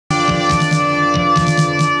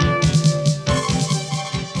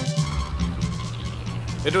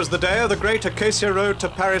It was the day of the great Acacia Road to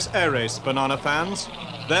Paris air race, Banana fans.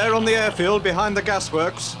 There on the airfield behind the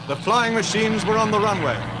gasworks, the flying machines were on the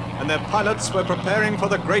runway, and their pilots were preparing for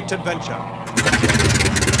the great adventure.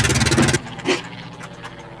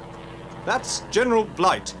 That's General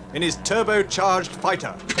Blight in his turbocharged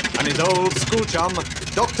fighter, and his old school chum,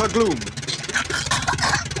 Dr. Gloom.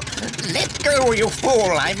 Let go, you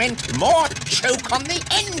fool! I meant more choke on the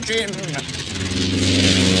engine!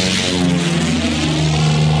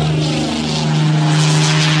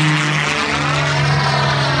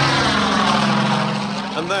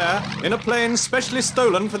 And there, in a plane specially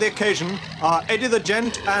stolen for the occasion, are Eddie the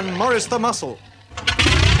Gent and Morris the Muscle.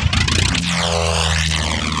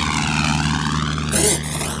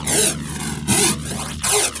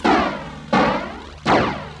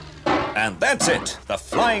 And that's it. The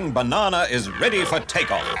flying banana is ready for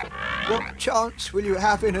takeoff. What chance will you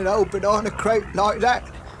have in an old banana crate like that,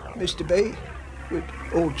 Mr. B? With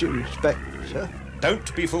all due respect, sir.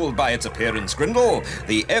 Don't be fooled by its appearance, Grindle.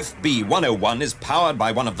 The FB-101 is powered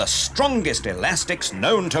by one of the strongest elastics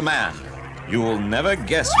known to man. You'll never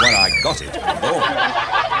guess where I got it, Grindle.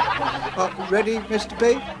 Ready, Mr.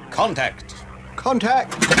 B? Contact.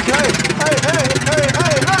 Contact.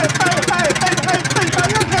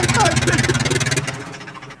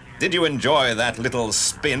 Did you enjoy that little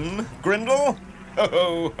spin, Grindle?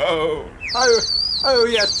 Ho, ho. Oh,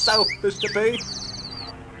 yes, so, Mr. B.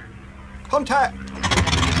 Contact.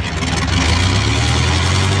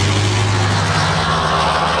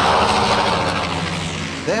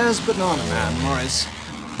 There's Bananaman, Morris.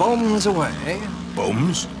 Bombs away.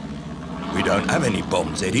 Bombs? We don't have any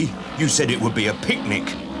bombs, Eddie. You said it would be a picnic.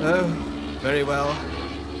 Oh, very well.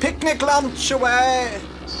 Picnic lunch away.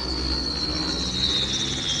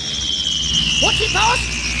 What's it, boss?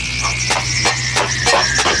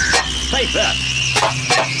 Take that.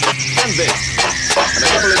 And this. And a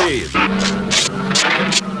couple of these.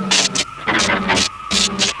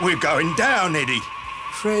 We're going down, Eddie.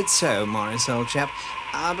 Afraid so, Morris, old chap.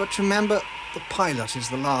 But remember, the pilot is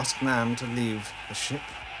the last man to leave the ship.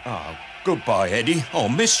 Oh, goodbye, Eddie. I'll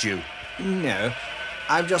miss you. No,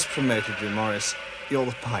 I've just promoted you, Morris. You're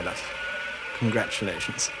the pilot.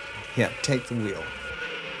 Congratulations. Here, take the wheel.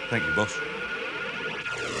 Thank you, boss.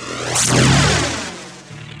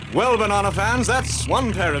 Well, Banana fans, that's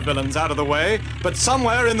one pair of villains out of the way, but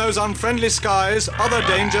somewhere in those unfriendly skies, other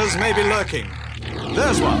dangers may be lurking.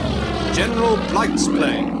 There's one. General Blight's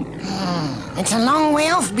plane. It's a long way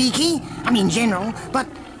off, Beaky. General, but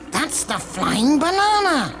that's the flying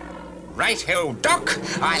banana. Right-ho, Doc.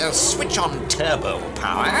 I'll switch on turbo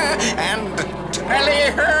power and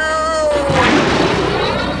tally-ho!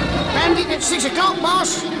 Landing at 6 o'clock,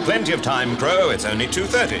 boss. Plenty of time, Crow. It's only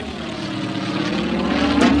 2:30.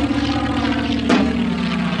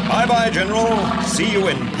 Bye-bye, General. See you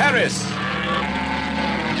in Paris.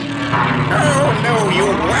 Oh, no, you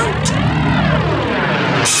won't.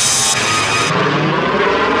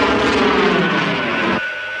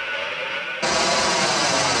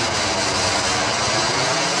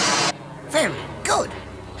 Very good.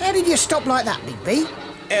 How did you stop like that, Big B?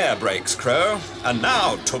 Air brakes, Crow. And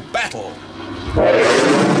now to battle.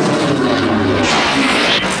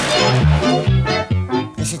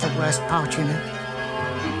 This is the worst part, you know.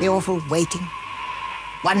 The awful waiting,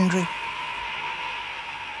 wondering.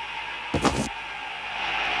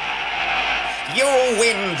 You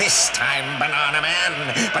win this time,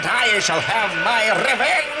 Bananaman, but I shall have my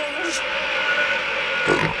revenge!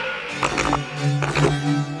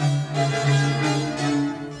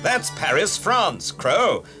 That's Paris, France,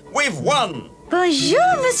 Crow. We've won.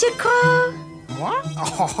 Bonjour, Monsieur Crow. What?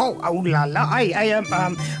 Oh la la.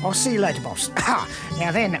 I'll see you later, boss.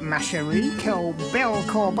 Now then, ma chérie, quelle belle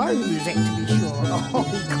corbeau vous êtes, to be sure. Oh,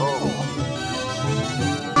 cool.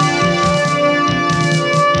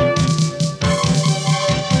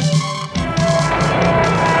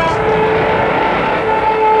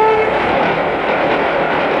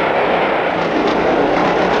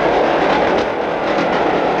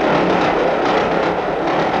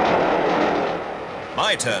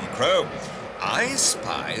 My turn, Crow. I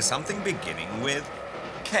spy something beginning with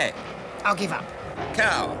K. I'll give up.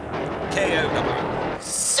 Cow. K-O-W.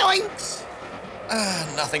 Zoinks!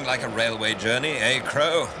 Nothing like a railway journey, eh,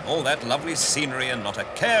 Crow? All that lovely scenery and not a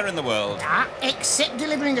care in the world. Except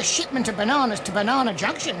delivering a shipment of bananas to Banana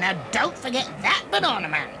Junction. Now, don't forget that,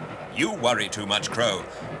 Bananaman. You worry too much, Crow.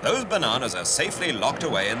 Those bananas are safely locked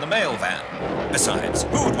away in the mail van. Besides,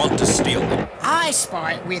 who would want to steal them? I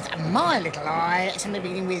spy it with my little eye, something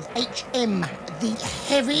beginning with H.M. The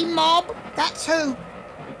heavy mob. That's who.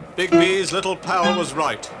 Big B's little pal was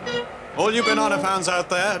right. All you banana fans out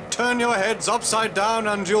there, turn your heads upside down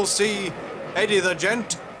and you'll see Eddie the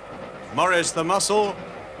Gent, Morris the Muscle,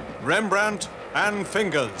 Rembrandt, and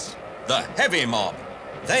Fingers. The heavy mob.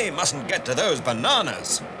 They mustn't get to those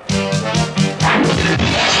bananas.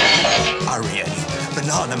 Hurry, Eddie.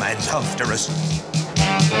 Bananaman's after us.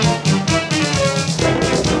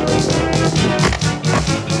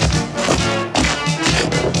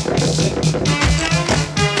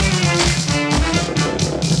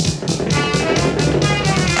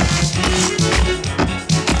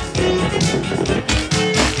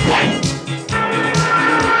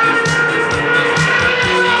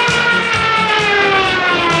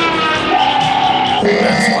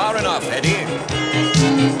 That's far enough, Eddie.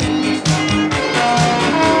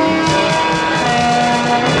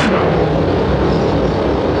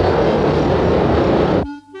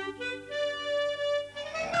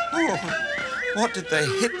 Oh, what did they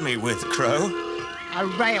hit me with, Crow? A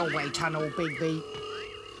railway tunnel, Bigby.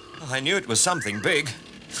 I knew it was something big.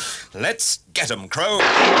 Let's get 'em, Crow.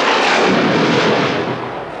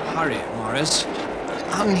 Hurry, Morris.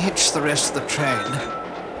 Unhitch the rest of the train,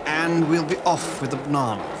 and we'll be off with the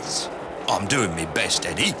bananas. I'm doing my best,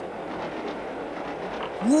 Eddie.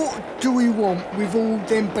 What do we want with all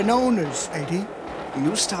them bananas, Eddie?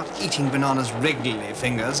 You start eating bananas regularly,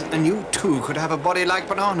 Fingers, and you too could have a body like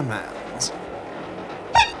Bananaman's.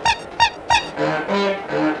 There,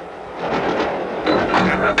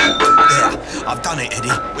 I've done it,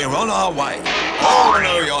 Eddie. We're on our way. Oh,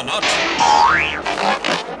 no, you're not.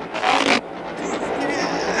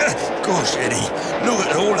 Gosh, Eddie, look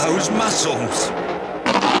at all those muscles.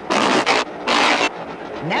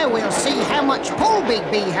 Now we'll see how much pull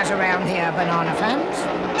Bigby has around here, banana fans.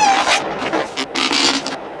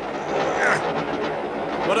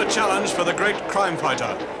 What a challenge for the great crime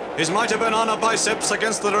fighter. His mighty banana biceps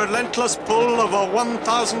against the relentless pull of a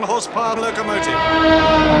 1,000 horsepower locomotive.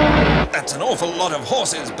 That's an awful lot of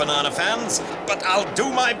horses, banana fans, but I'll do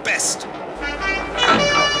my best.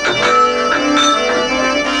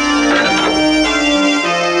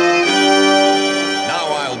 Now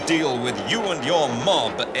I'll deal with you and your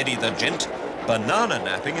mob, Eddie the Gent. Banana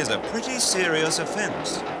napping is a pretty serious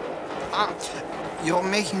offense. You're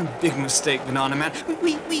making a big mistake, Bananaman.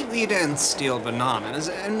 We don't steal bananas,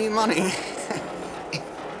 only money.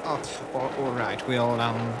 All right, we'll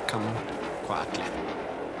come quietly.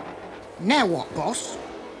 Now what, boss?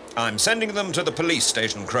 I'm sending them to the police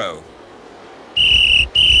station, Crow.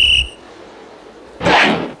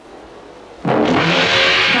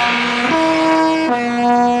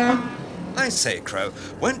 I say, Crow,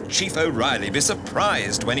 won't Chief O'Reilly be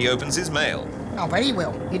surprised when he opens his mail? I bet he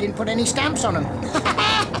will. He didn't put any stamps on them.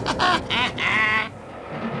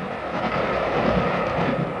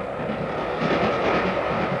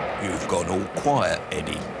 You've gone all quiet,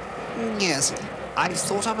 Eddie. Yes, I've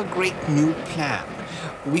thought up a great new plan.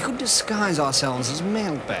 We could disguise ourselves as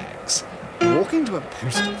mailbags, walk into a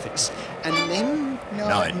post office, and then...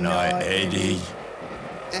 Night, Eddie.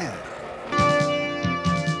 Yeah.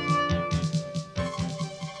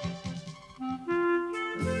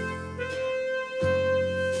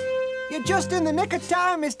 You're just in the nick of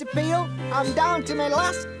time, Mr. Peel. I'm down to my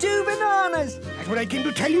last 2 bananas. That's what I came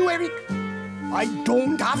to tell you, Eric. I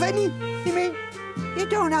don't have any. You mean you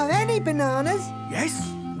don't have any bananas?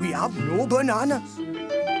 Yes, we have no bananas.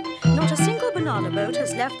 Not a single banana boat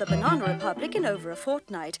has left the Banana Republic in over a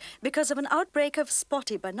fortnight because of an outbreak of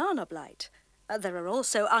spotty banana blight. There are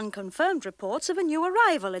also unconfirmed reports of a new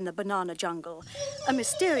arrival in the banana jungle. A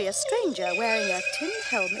mysterious stranger wearing a tin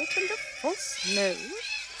helmet and a false nose.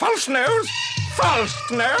 False nose? False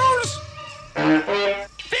nose?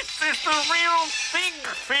 This is the real thing,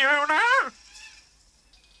 Fiona.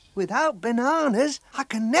 Without bananas, I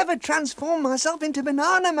can never transform myself into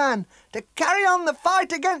Bananaman to carry on the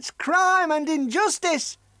fight against crime and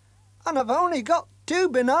injustice. And I've only got 2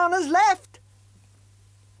 bananas left.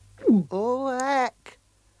 Oh, heck.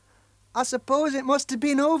 I suppose it must have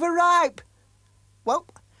been overripe. Well,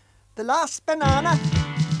 the last banana.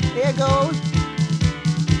 Here goes.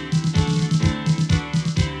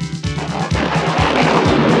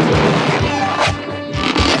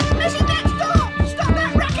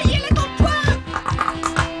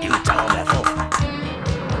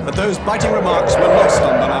 But those biting remarks were lost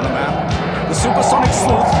on Bananaman. The supersonic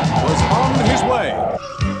sleuth was on his way.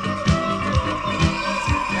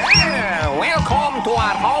 Welcome to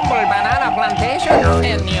our humble banana plantation,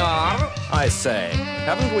 senor. I say,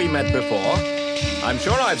 haven't we met before? I'm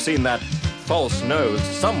sure I've seen that false nose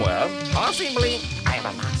somewhere. Possibly. I'm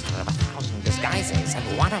a master of 1,000 disguises,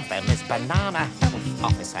 and one of them is Banana Health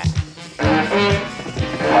Officer.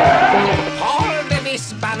 Hold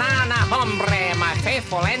this banana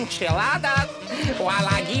delightful enchiladas while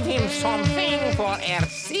I give him something for air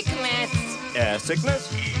sickness. Air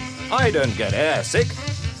sickness? I don't get air sick.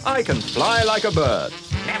 I can fly like a bird.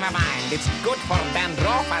 Never mind, it's good for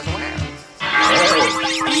dandruff as well.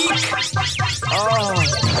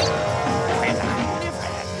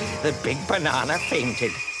 The big banana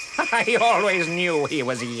fainted. I always knew he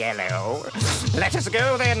was yellow. Let us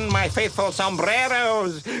go then, my faithful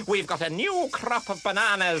sombreros. We've got a new crop of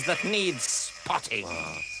bananas that needs spotting.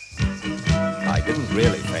 I didn't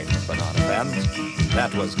really faint, banana fans.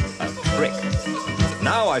 That was a trick.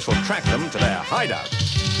 Now I shall track them to their hideout.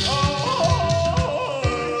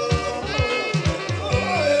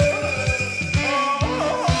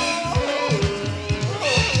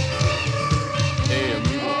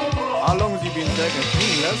 How long has he been taking a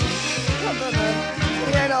singing lesson? I don't know.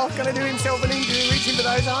 He ain't half gonna do himself an injury reaching for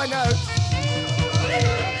those high notes.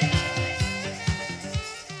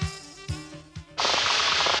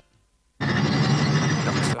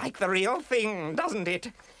 Looks like the real thing, doesn't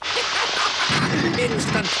it?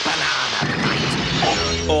 Instant banana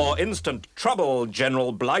blight. Or instant trouble,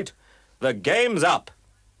 General Blight. The game's up.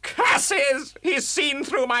 Curses! He's seen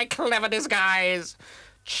through my clever disguise.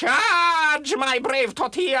 Charge, my brave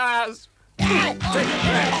tortillas!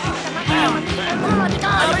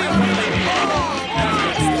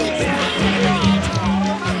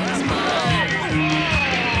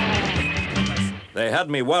 They had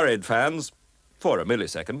me worried, fans, for a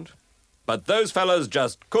millisecond. But those fellas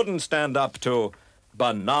just couldn't stand up to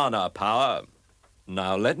banana power.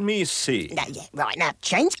 Now, let me see. Right, now,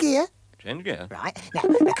 change gear. Change gear. Right, now,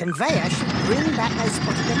 the conveyor should bring back those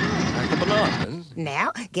spotted bananas. Like the bananas.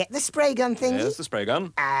 Now, get the spray gun thingy. There's the spray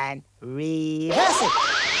gun. And reverse it.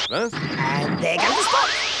 Reverse. And there goes the spot.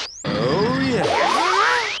 Oh,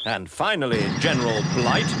 yeah. And finally, General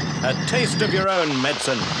Blight, a taste of your own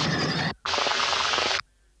medicine.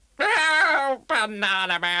 Oh,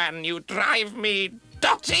 Bananaman, you drive me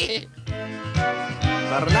dotty!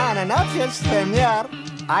 Banana nutshell, senor.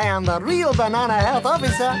 I am the real banana health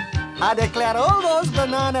officer. I declare all those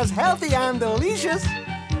bananas healthy and delicious.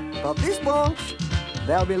 But these bunks,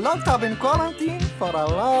 they'll be locked up in quarantine for a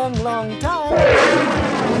long, long time.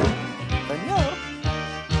 Senor.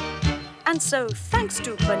 And so, thanks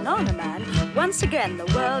to Bananaman, once again the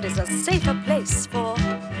world is a safer place for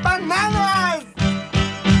Bananas!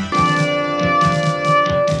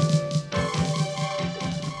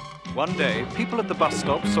 One day, people at the bus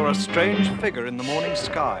stop saw a strange figure in the morning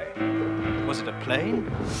sky. Was it a plane?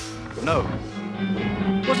 No.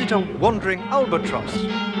 Was it a wandering albatross?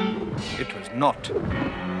 It was not.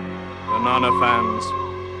 Banana fans,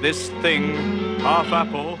 this thing, half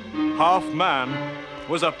apple, half man,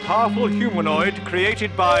 was a powerful humanoid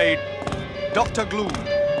created by Dr. Gloom.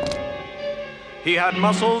 He had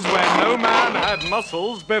muscles where no man had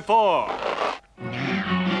muscles before.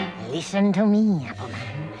 Now, listen to me, Appleman.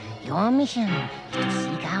 Your mission is to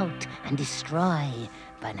seek out and destroy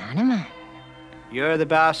Bananaman. You're the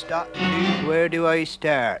boss, Doctor. Where do I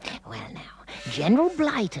start? Well, now, General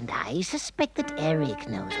Blight and I suspect that Eric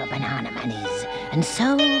knows where Bananaman is, and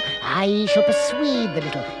so I shall persuade the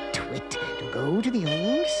little twit to go to the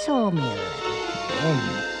old sawmill. Then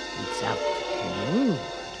it's up to you.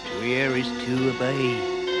 Two here is to obey.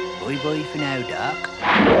 Bye-bye for now, Doc.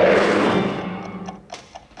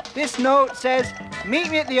 This note says, meet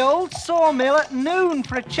me at the old sawmill at noon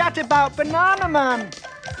for a chat about Bananaman.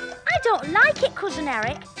 I don't like it, Cousin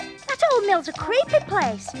Eric. That old mill's a creepy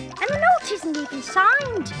place, and the note isn't even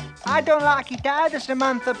signed. I don't like it either,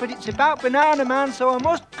 Samantha, but it's about Bananaman, so I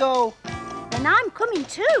must go. Then I'm coming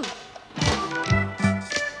too.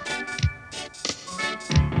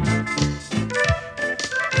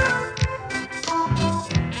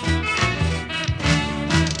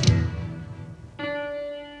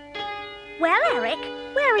 Well, Eric,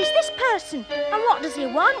 where is this person, and what does he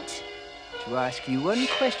want? To ask you one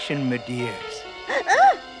question, my dears.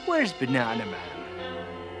 Where's Bananaman?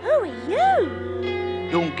 Who are you?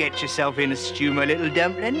 Don't get yourself in a stew, my little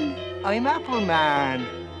dumpling. I'm Appleman.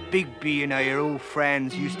 Big B and I are old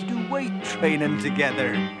friends, used to do weight training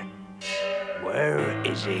together. Where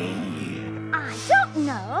is he? I don't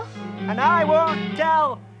know. And I won't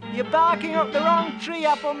tell. You're barking up the wrong tree,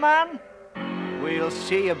 Appleman. We'll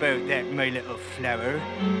see about that, my little flower.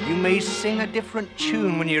 You may sing a different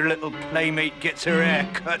tune when your little playmate gets her hair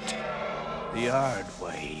cut. The hard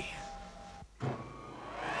way.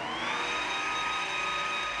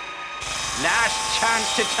 Last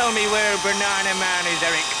chance to tell me where Bananaman is,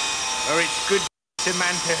 Eric, or it's good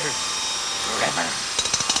Samantha forever.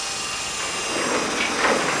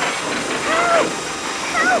 Help!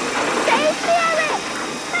 Help! Save me, Eric!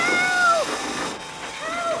 Help!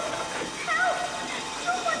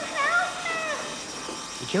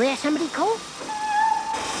 Did you hear somebody call?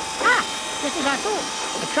 Ah, just as I thought.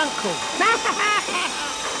 The trunk call.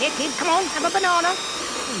 Here, kid, come on, have a banana.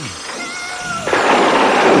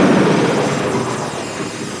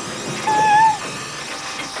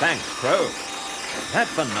 Thanks, Crow. That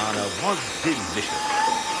banana was delicious.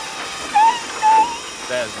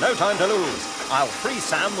 There's no time to lose. I'll free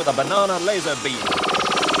Sam with a banana laser beam.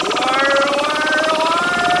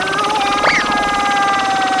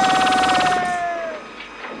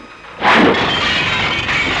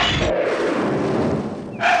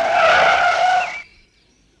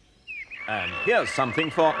 And here's something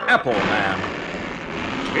for Apple Man.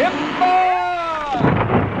 Timber!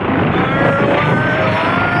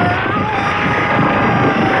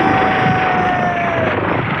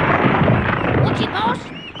 Watch it, boss.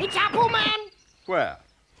 It's Apple Man. Where?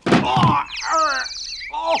 Ah,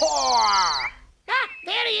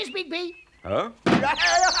 there he is, Big B. Huh?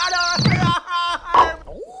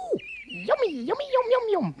 Oh, yummy, yummy, yum, yum,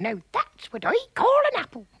 yum. Now that's what I call an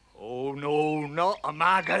apple. Oh, no, not a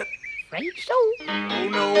maggot. Afraid so. Oh,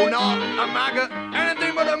 no, not a maggot.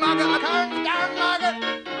 Anything but a maggot. I can't stand maggot.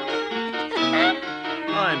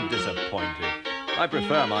 I'm disappointed. I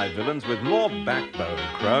prefer my villains with more backbone,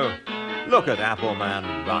 Crow. Look at Apple Man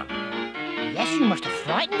run. Yes, you must have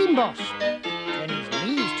frightened him, boss. Turn his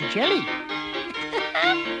knees to jelly.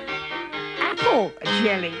 Apple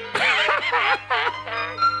jelly.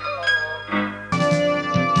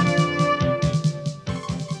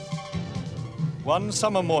 One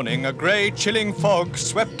summer morning, a grey, chilling fog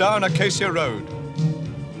swept down Acacia Road.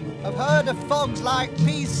 I've heard of fogs like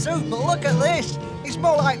pea soup, but look at this. It's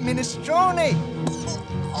more like minestrone.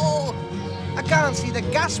 Oh, I can't see the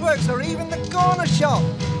gasworks or even the corner shop.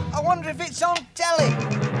 I wonder if it's on telly.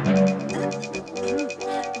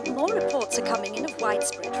 More reports are coming in of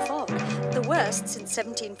widespread fog. The worst since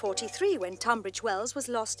 1743, when Tunbridge Wells was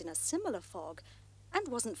lost in a similar fog and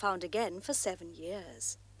wasn't found again for 7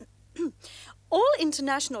 years. All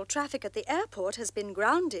international traffic at the airport has been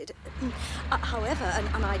grounded. However, an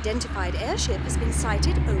unidentified airship has been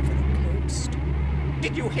sighted over the coast.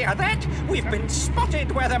 Did you hear that? We've been spotted,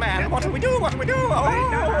 weatherman. What do we do? What do we do?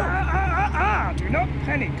 Oh! Do not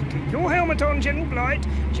panic. Keep your helmet on, General Blight.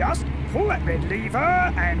 Just pull that red lever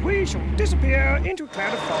and we shall disappear into a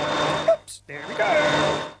cloud of fog. Oops, there we go.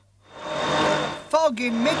 Fog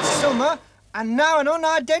in midsummer and now an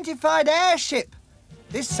unidentified airship.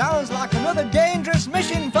 This sounds like another dangerous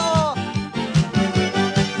mission for...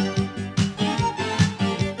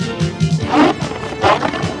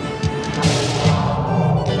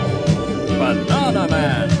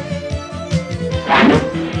 Bananaman!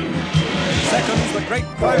 Seconds, the great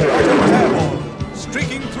white rocket airborne,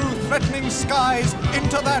 streaking through threatening skies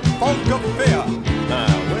into that fog of fear. Now,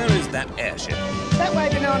 where is that airship? That way,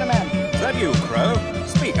 Bananaman. Is that you, Crow?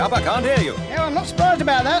 Speak up, I can't hear you. Yeah, I'm not surprised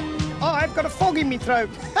about that. I've got a fog in me throat.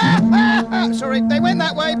 Sorry, they went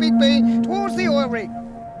that way, Big B, towards the oil rig.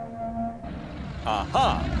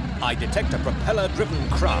 Aha! I detect a propeller-driven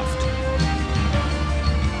craft.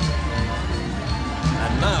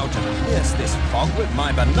 And now to pierce this fog with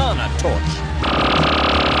my banana torch.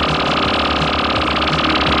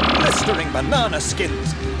 Blistering banana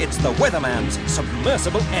skins. It's the weatherman's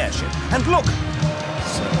submersible airship. And look!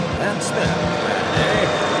 So that's their plan, eh?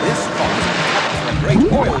 This fog is a great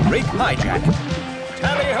oil rig hijack.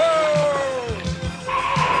 Tally-ho!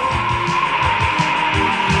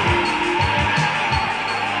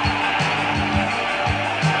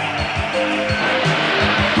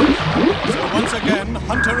 So once again,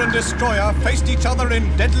 Hunter and Destroyer faced each other in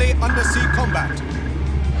deadly undersea combat.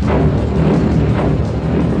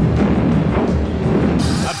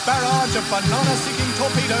 A barrage of banana-seeking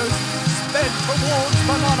torpedoes sped towards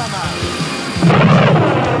Bananaman.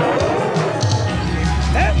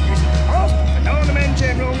 That is the last Bananaman,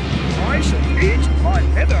 General. I shall eat my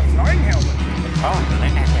leather flying helmet.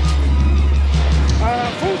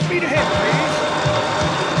 Full speed ahead, please.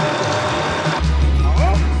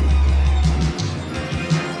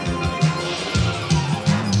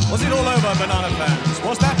 Was it all over, Banana fans?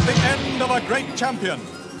 Was that the end of a great champion?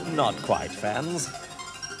 Not quite, fans.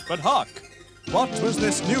 But hark! What was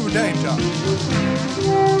this new danger?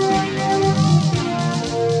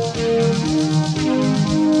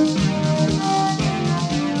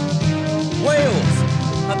 Wales!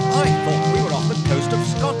 And I thought we were off the coast of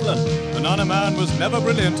Scotland. Bananaman was never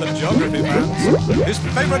brilliant at geography, fans. His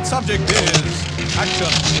favourite subject is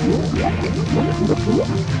action.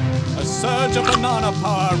 A surge of banana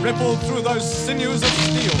power rippled through those sinews of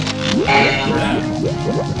steel. There.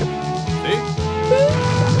 See?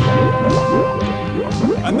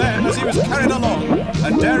 And then, as he was carried along,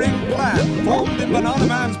 a daring plan formed in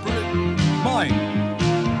Bananaman's mind.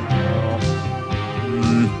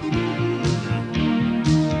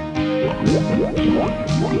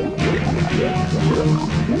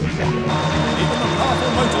 Even the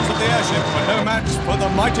powerful motors of the airship were no match for the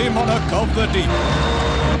mighty monarch of the deep.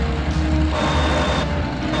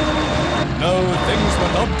 No, things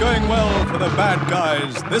were not going well for the bad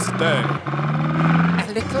guys this day.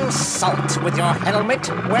 A little salt with your helmet,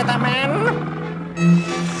 weatherman.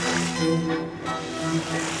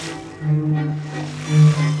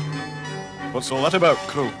 What's all that about,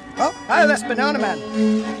 crew? Oh, that's Bananaman.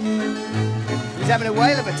 He's having a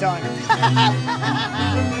whale of a time.